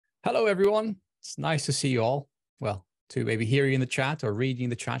Hello, everyone. It's nice to see you all. Well, to maybe hear you in the chat or read you in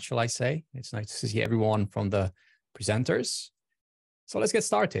the chat, shall I say. It's nice to see everyone from the presenters. So let's get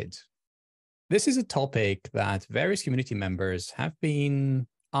started. This is a topic that various community members have been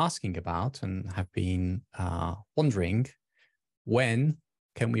asking about and have been wondering, when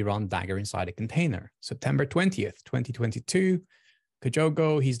can we run Dagger inside a container? September 20th, 2022.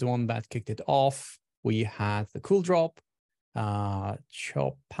 Kajogo, he's the one that kicked it off. We had the cool drop.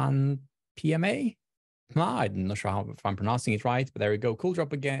 Chopan PMA. I'm not sure if I'm pronouncing it right, but there we go. Cool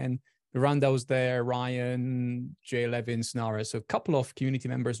drop again. Miranda's there, Ryan, Jay Levin, Snara. So a couple of community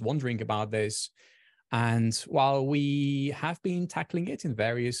members wondering about this. And while we have been tackling it in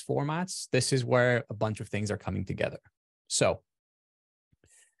various formats, this is where a bunch of things are coming together. So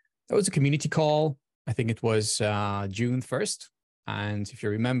there was a community call. I think it was June 1st. And if you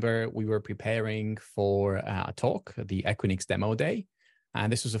remember, we were preparing for a talk, the Equinix demo day.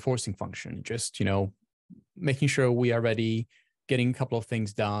 And this was a forcing function, just, making sure we are ready, getting a couple of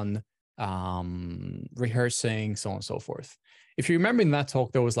things done, rehearsing, so on and so forth. If you remember in that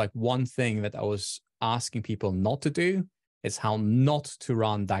talk, there was like one thing that I was asking people not to do. It's how not to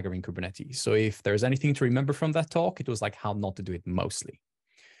run Dagger in Kubernetes. So if there's anything to remember from that talk, it was like how not to do it mostly.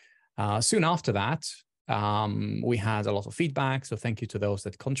 Soon after that, we had a lot of feedback, so thank you to those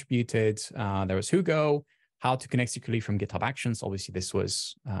that contributed. There was Hugo, how to connect securely from GitHub Actions. Obviously, this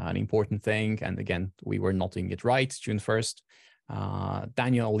was an important thing. And again, we were not doing it right, June 1st.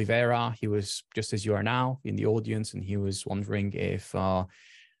 Daniel Oliveira, he was just as you are now in the audience, and he was wondering if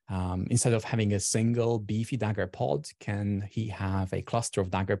instead of having a single beefy Dagger pod, can he have a cluster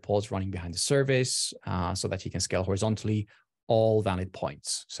of Dagger pods running behind the service so that he can scale horizontally? All valid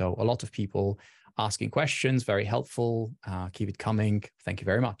points. So a lot of people asking questions, very helpful. Keep it coming. Thank you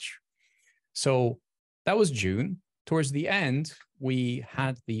very much. So that was June. Towards the end, we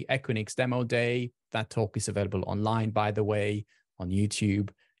had the Equinix demo day. That talk is available online, by the way, on YouTube.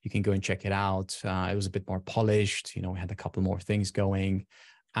 You can go and check it out. It was a bit more polished. We had a couple more things going.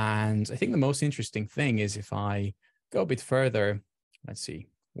 And I think the most interesting thing is if I go a bit further, let's see,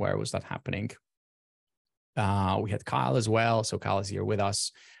 where was that happening? We had Kyle as well. So Kyle is here with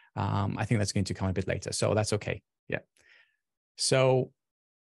us. I think that's going to come a bit later, so that's okay. Yeah. So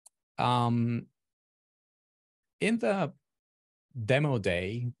in the demo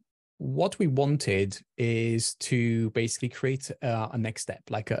day, what we wanted is to basically create a next step,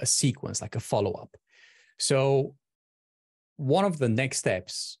 like a sequence, like a follow-up. So one of the next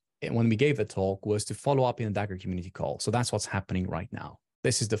steps when we gave the talk was to follow up in a Dagger community call. So that's what's happening right now.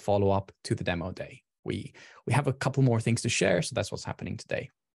 This is the follow-up to the demo day. We have a couple more things to share, so that's what's happening today.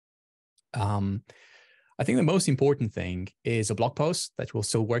 I think the most important thing is a blog post that we're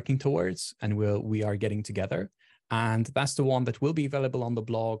still working towards, and we are getting together. And that's the one that will be available on the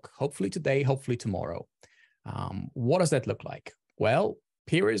blog, hopefully today, hopefully tomorrow. What does that look like? Well,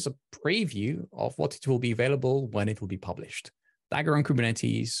 here is a preview of what it will be available when it will be published. Dagger on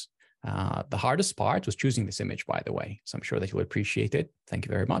Kubernetes. The hardest part was choosing this image, by the way. So I'm sure that you will appreciate it. Thank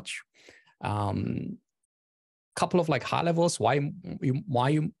you very much. Couple of high levels why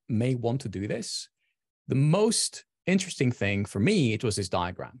you may want to do this. The most interesting thing for me, it was this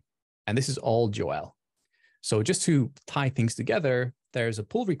diagram, and this is all Joel. So just to tie things together, there's a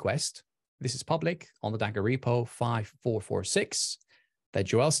pull request. This is public on the Dagger repo 5446 that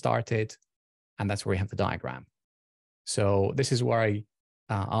Joel started, and that's where we have the diagram. So this is where I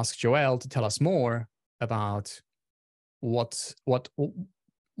asked Joel to tell us more about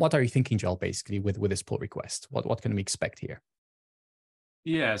what are you thinking, Joel, basically, with this pull request? What can we expect here?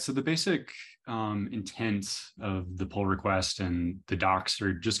 Yeah, so the basic intent of the pull request and the docs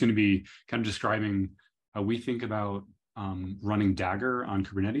are just going to be kind of describing how we think about running Dagger on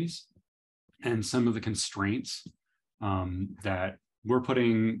Kubernetes and some of the constraints that we're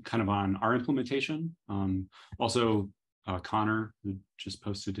putting kind of on our implementation. Also, Connor, who just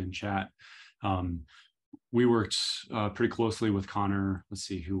posted in chat, we worked pretty closely with Connor. Let's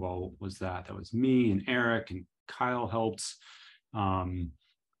see, who all was that? That was me and Eric, and Kyle helped,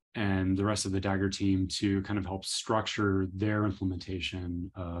 and the rest of the Dagger team to kind of help structure their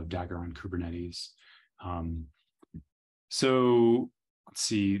implementation of Dagger on Kubernetes. So let's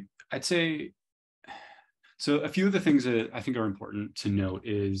see, I'd say, so a few of the things that I think are important to note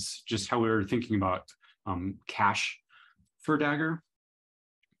is just how we're thinking about cache for Dagger.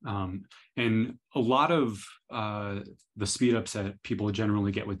 And a lot of the speedups that people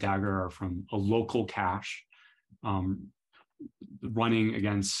generally get with Dagger are from a local cache running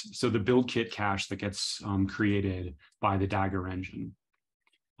against, so the build kit cache that gets created by the Dagger engine.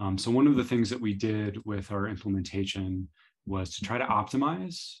 So one of the things that we did with our implementation was to try to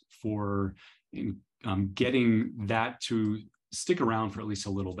optimize for getting that to stick around for at least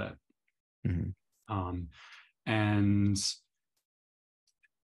a little bit. And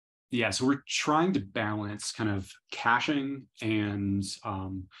yeah, so we're trying to balance kind of caching and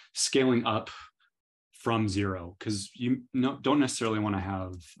scaling up from zero, because you don't necessarily want to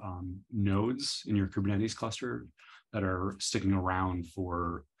have nodes in your Kubernetes cluster that are sticking around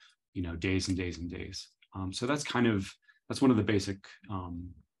for days and days and days. So that's one of the basic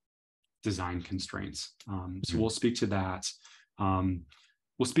design constraints. So we'll speak to that.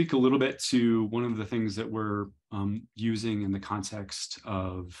 We'll speak a little bit to one of the things that we're using in the context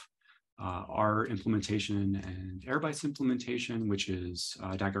of our implementation and Airbyte's implementation, which is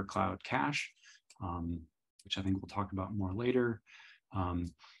Dagger Cloud Cache, which I think we'll talk about more later.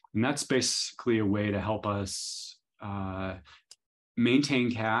 And that's basically a way to help us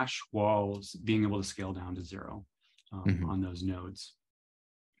maintain cache while being able to scale down to zero on those nodes.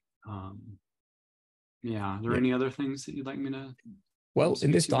 Yeah, are there any other things that you'd like me to? Well,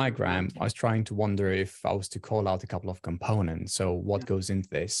 in this diagram, I was trying to wonder if I was to call out a couple of components. So what goes into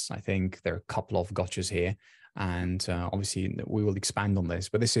this? I think there are a couple of gotchas here, and obviously we will expand on this,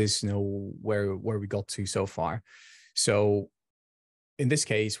 but this is where we got to so far. So in this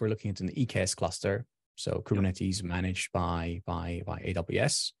case, we're looking at an EKS cluster, so Kubernetes managed by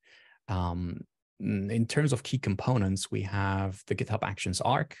AWS. In terms of key components, we have the GitHub Actions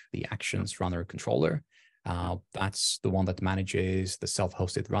Arc, the Actions Runner Controller. That's the one that manages the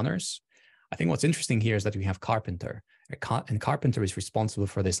self-hosted runners. I think what's interesting here is that we have Carpenter, and Carpenter is responsible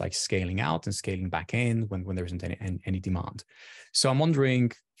for this like scaling out and scaling back in when there isn't any demand. So I'm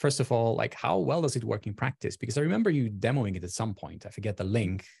wondering, first of all, like how well does it work in practice? Because I remember you demoing it at some point. I forget the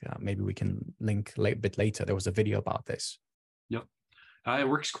link. Maybe we can link a bit later. There was a video about this. Yep, it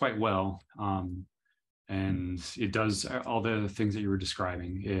works quite well. And it does all the things that you were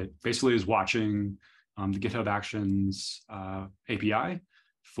describing. It basically is watching the GitHub Actions API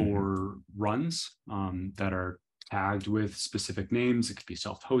for runs that are tagged with specific names. It could be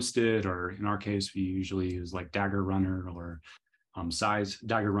self-hosted, or in our case, we usually use like Dagger Runner or size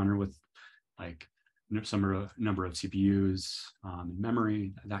Dagger Runner with like some number of CPUs,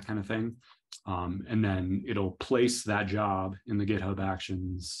 memory, that kind of thing. And then it'll place that job in the GitHub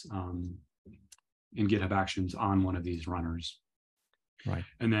Actions on one of these runners. Right.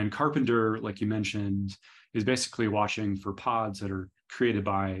 And then Carpenter, like you mentioned, is basically watching for pods that are created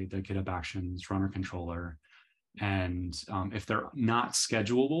by the GitHub Actions runner controller. And if they're not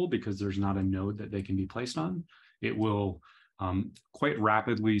schedulable because there's not a node that they can be placed on, it will quite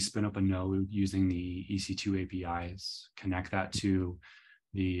rapidly spin up a node using the EC2 APIs, connect that to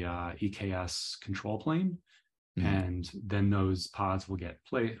the EKS control plane. And then those pods will get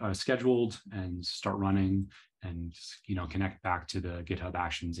scheduled and start running, and connect back to the GitHub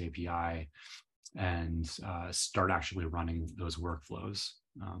Actions API and start actually running those workflows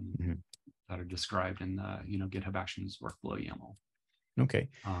that are described in the GitHub Actions workflow YAML. Okay,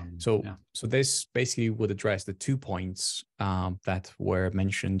 so this basically would address the 2 points that were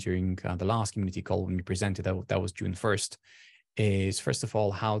mentioned during the last community call when we presented. That was June 1st. Is first of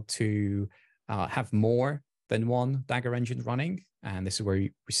all how to have more than one Dagger engine running, and this is where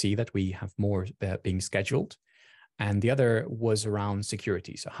we see that we have more being scheduled. And the other was around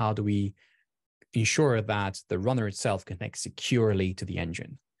security. So how do we ensure that the runner itself connects securely to the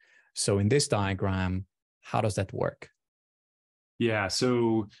engine? So in this diagram, how does that work? Yeah,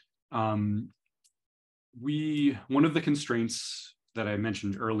 so one of the constraints that I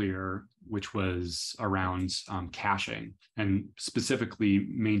mentioned earlier, which was around caching and specifically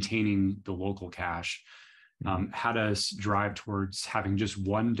maintaining the local cache, had us drive towards having just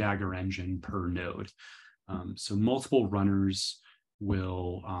one Dagger engine per node. So multiple runners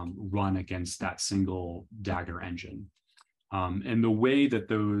will run against that single Dagger engine. And the way that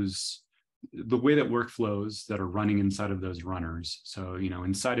workflows that are running inside of those runners, so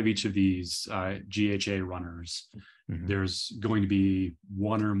inside of each of these GHA runners, there's going to be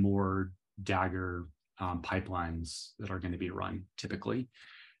one or more Dagger pipelines that are going to be run typically.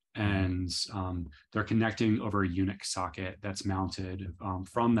 And they're connecting over a Unix socket that's mounted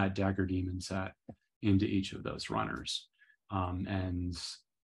from that Dagger daemon set into each of those runners. And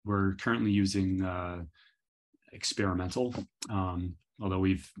we're currently using experimental, although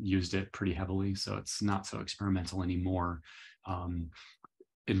we've used it pretty heavily, so it's not so experimental anymore,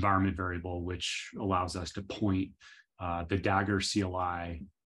 environment variable, which allows us to point the Dagger CLI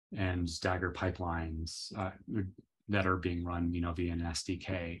and Dagger pipelines that are being run via an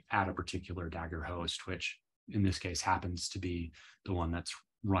SDK at a particular Dagger host, which in this case happens to be the one that's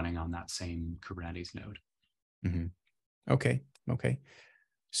running on that same Kubernetes node. Okay.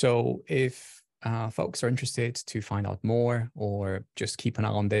 So if folks are interested to find out more or just keep an eye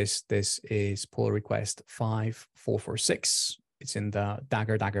on this, this is pull request 5446. It's in the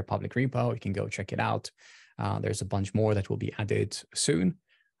Dagger public repo. You can go check it out. There's a bunch more that will be added soon.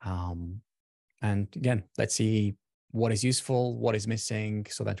 And again, let's see what is useful, what is missing,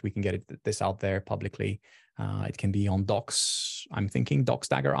 so that we can get this out there publicly. It can be on docs. I'm thinking docs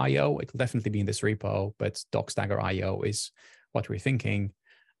Dagger IO. It will definitely be in this repo, but docs Dagger IO is what we're thinking.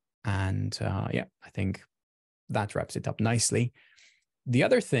 And yeah, I think that wraps it up nicely. The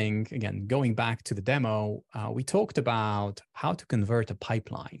other thing, again, going back to the demo, we talked about how to convert a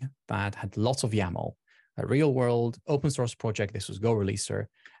pipeline that had lots of YAML, a real world open source project. This was Go Releaser.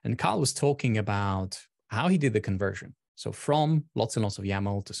 And Kyle was talking about how he did the conversion. So from lots and lots of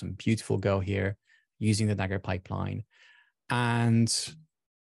YAML to some beautiful Go here using the Dagger pipeline. And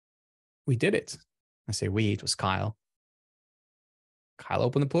we did it. I say we, it was Kyle. Kyle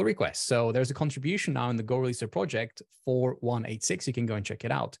opened the pull request. So there's a contribution now in the Go Releaser project 4186. You can go and check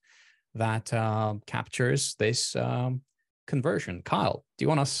it out. That captures this conversion. Kyle, do you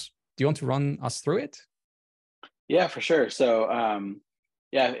want to run us through it? Yeah, for sure. So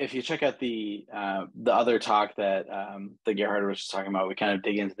yeah, if you check out the other talk that that Gerhard was just talking about, we kind of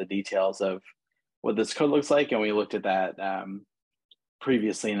dig into the details of what this code looks like, and we looked at that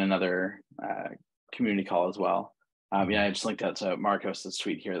previously in another community call as well. Yeah, I just linked out to Marcos's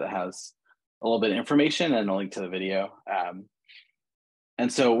tweet here that has a little bit of information and a link to the video.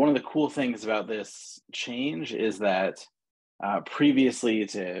 And so one of the cool things about this change is that previously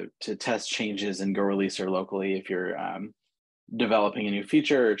to test changes in Go Releaser locally, if you're developing a new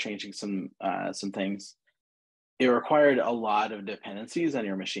feature or changing some things, it required a lot of dependencies on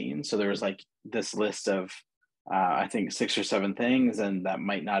your machine. So there was like this list of I think 6 or 7 things, and that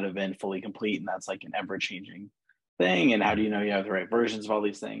might not have been fully complete, and that's like an ever-changing thing. And how do you know you have the right versions of all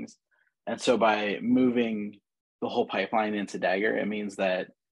these things? And so by moving the whole pipeline into Dagger, it means that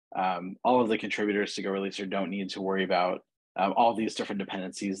all of the contributors to Go Releaser don't need to worry about all these different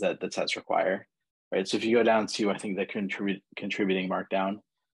dependencies that the tests require, right? So if you go down to, I think, the contributing markdown,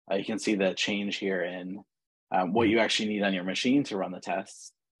 you can see the change here in what you actually need on your machine to run the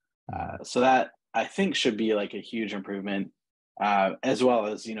tests. So that, I think, should be like a huge improvement, as well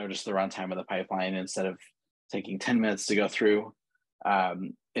as, just the runtime of the pipeline. Instead of taking 10 minutes to go through,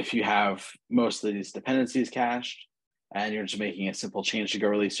 if you have most of these dependencies cached and you're just making a simple change to Go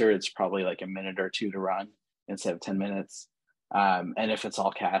Releaser, it's probably like a minute or 2 to run instead of 10 minutes. And if it's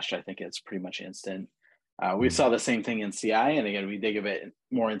all cached, I think it's pretty much instant. We saw the same thing in CI, and again, we dig a bit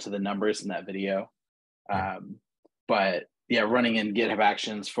more into the numbers in that video. But yeah, running in GitHub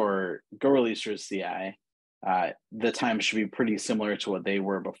Actions for Go Releaser's CI, the time should be pretty similar to what they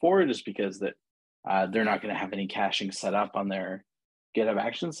were before, just because that they're not going to have any caching set up on their GitHub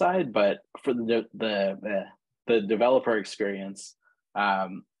Actions side. But for the developer experience,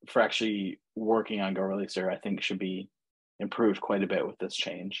 for actually working on Go Releaser, I think should be improved quite a bit with this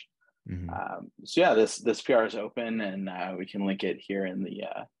change. So yeah, this PR is open, and we can link it here in the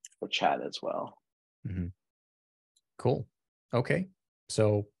chat as well. Cool. Okay.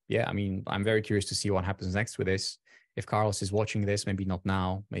 So yeah, I mean, I'm very curious to see what happens next with this. If Carlos is watching this, maybe not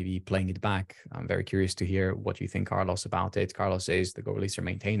now, maybe playing it back, I'm very curious to hear what you think, Carlos, about it. Carlos is the Go Releaser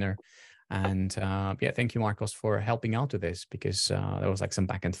maintainer. And yeah, thank you, Marcos, for helping out with this, because there was like some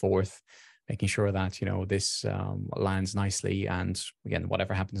back and forth, making sure that, this lands nicely. And again,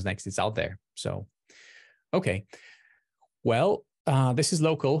 whatever happens next, it's out there. So, okay. Well, this is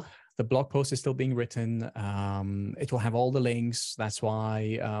local. The blog post is still being written. It will have all the links. That's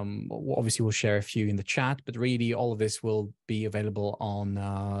why obviously we'll share a few in the chat, but really all of this will be available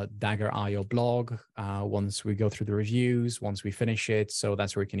on Dagger IO blog once we go through the reviews, once we finish it. So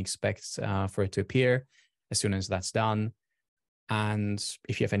that's where you can expect for it to appear as soon as that's done. And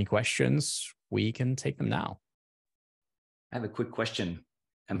if you have any questions, we can take them now. I have a quick question.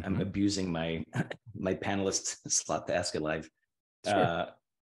 I'm abusing my panelist slot to ask it live. Sure.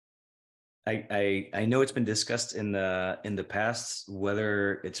 I know it's been discussed in the past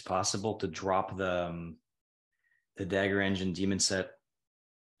whether it's possible to drop the Dagger engine daemon set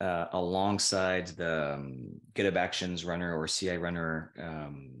alongside the GitHub Actions runner or CI runner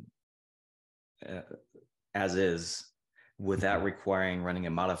as is, without requiring running a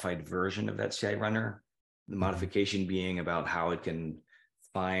modified version of that CI runner. The modification being about how it can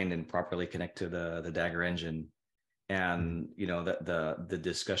find and properly connect to the Dagger engine. And the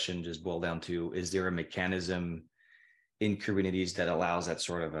discussion just boiled down to, is there a mechanism in Kubernetes that allows that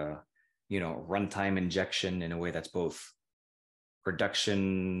sort of a runtime injection in a way that's both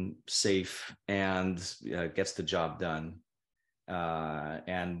production safe and gets the job done?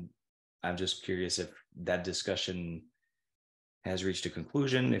 And I'm just curious if that discussion has reached a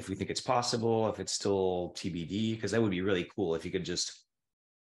conclusion, if we think it's possible, if it's still TBD, because that would be really cool if you could just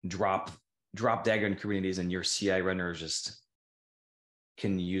drop Dagger in Kubernetes and your CI runners just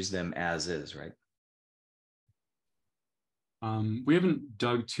can use them as is, right? We haven't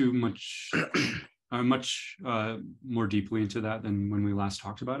dug too much more deeply into that than when we last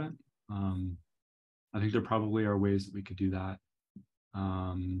talked about it. I think there probably are ways that we could do that.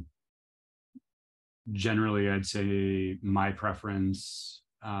 Generally, I'd say my preference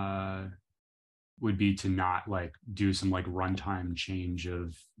would be to not like do some like runtime change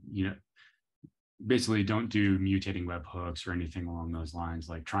of, basically don't do mutating webhooks or anything along those lines.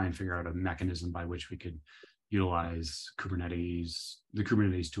 Like try and figure out a mechanism by which we could utilize the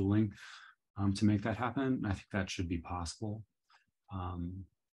Kubernetes tooling to make that happen. I think that should be possible,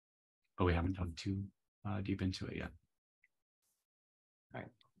 but we haven't dug too deep into it yet. All right,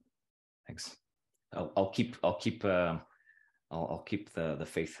 thanks. I'll keep the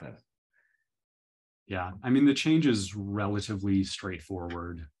faith. Yeah, I mean the change is relatively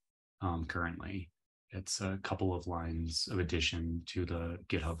straightforward currently. It's a couple of lines of addition to the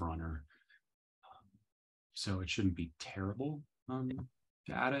GitHub runner, so it shouldn't be terrible to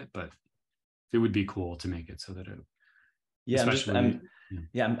add it, but it would be cool to make it so that it. Yeah,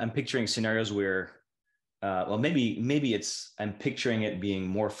 I'm picturing scenarios where. Well, maybe I'm picturing it being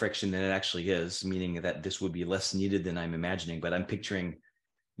more friction than it actually is, meaning that this would be less needed than I'm imagining. But I'm picturing,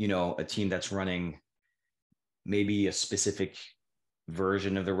 a team that's running maybe a specific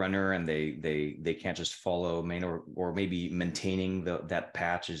version of the runner, and they can't just follow main, or maybe maintaining that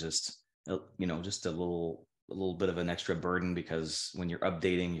patch is just just a little bit of an extra burden, because when you're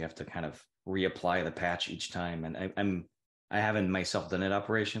updating, you have to kind of reapply the patch each time. And I haven't myself done it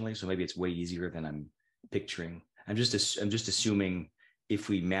operationally, so maybe it's way easier than I'm picturing. I'm just assuming if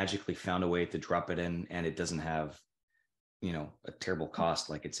we magically found a way to drop it in and it doesn't have a terrible cost,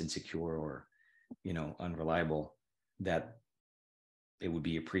 like it's insecure or unreliable, that it would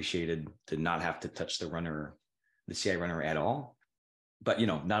be appreciated to not have to touch the CI runner at all, but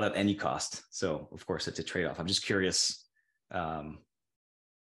not at any cost. So of course it's a trade-off. I'm just curious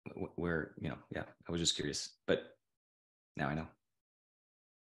where I was just curious, but now I know.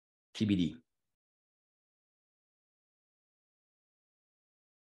 TBD.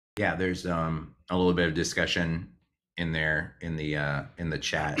 Yeah, there's a little bit of discussion in there in the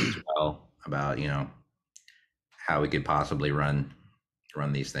chat as well about how we could possibly run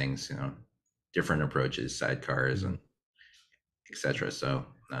these things, different approaches, sidecars, and etc. So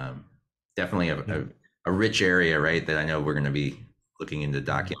definitely a rich area, right? That I know we're going to be looking into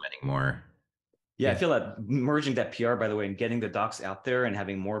documenting more. Yeah, I feel that merging that PR, by the way, and getting the docs out there and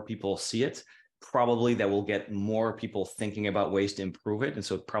having more people see it, probably that will get more people thinking about ways to improve it. And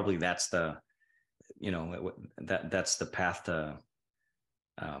so probably that's the, that's the path to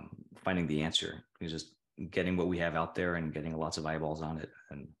finding the answer, is just getting what we have out there and getting lots of eyeballs on it,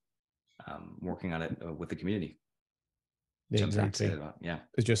 and working on it with the community. Yeah, exactly. Yeah,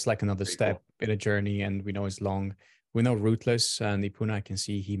 it's just like another Very step cool. in a journey, and we know it's long. We know rootless, and Nipuna, I can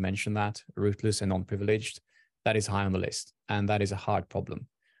see he mentioned that rootless and non-privileged, that is high on the list, and that is a hard problem.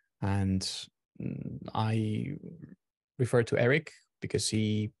 And I refer to Eric because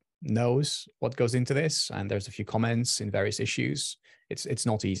he knows what goes into this, and there's a few comments in various issues. It's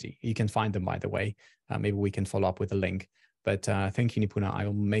not easy. You can find them, by the way. Maybe we can follow up with a link. But thank you, Nipuna. I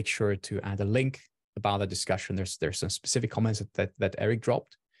will make sure to add a link about the discussion. There's some specific comments that Eric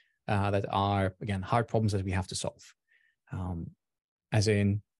dropped that are, again, hard problems that we have to solve. As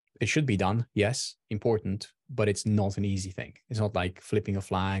in, it should be done, yes, important, but it's not an easy thing. It's not like flipping a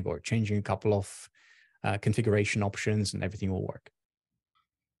flag or changing a couple of configuration options and everything will work.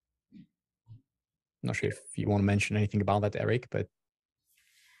 I'm not sure if you want to mention anything about that, Eric, but.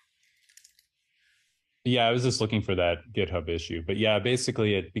 Yeah, I was just looking for that GitHub issue, but yeah,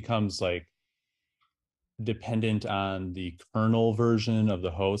 basically it becomes like dependent on the kernel version of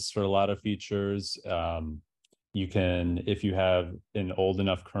the host for a lot of features. You can, if you have an old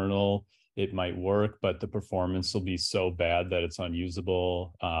enough kernel, it might work, but the performance will be so bad that it's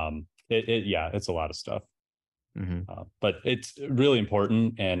unusable. It's a lot of stuff. Mm-hmm. But it's really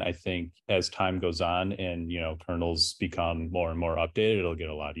important, and I think as time goes on and kernels become more and more updated, it'll get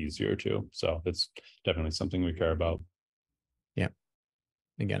a lot easier too. So it's definitely something we care about. Yeah.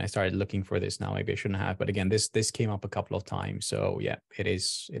 Again, I started looking for this now. Maybe I shouldn't have, but again, this came up a couple of times. So yeah, it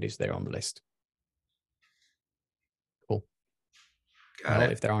is there on the list. Cool. Well,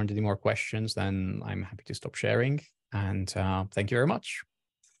 if there aren't any more questions, then I'm happy to stop sharing. And thank you very much.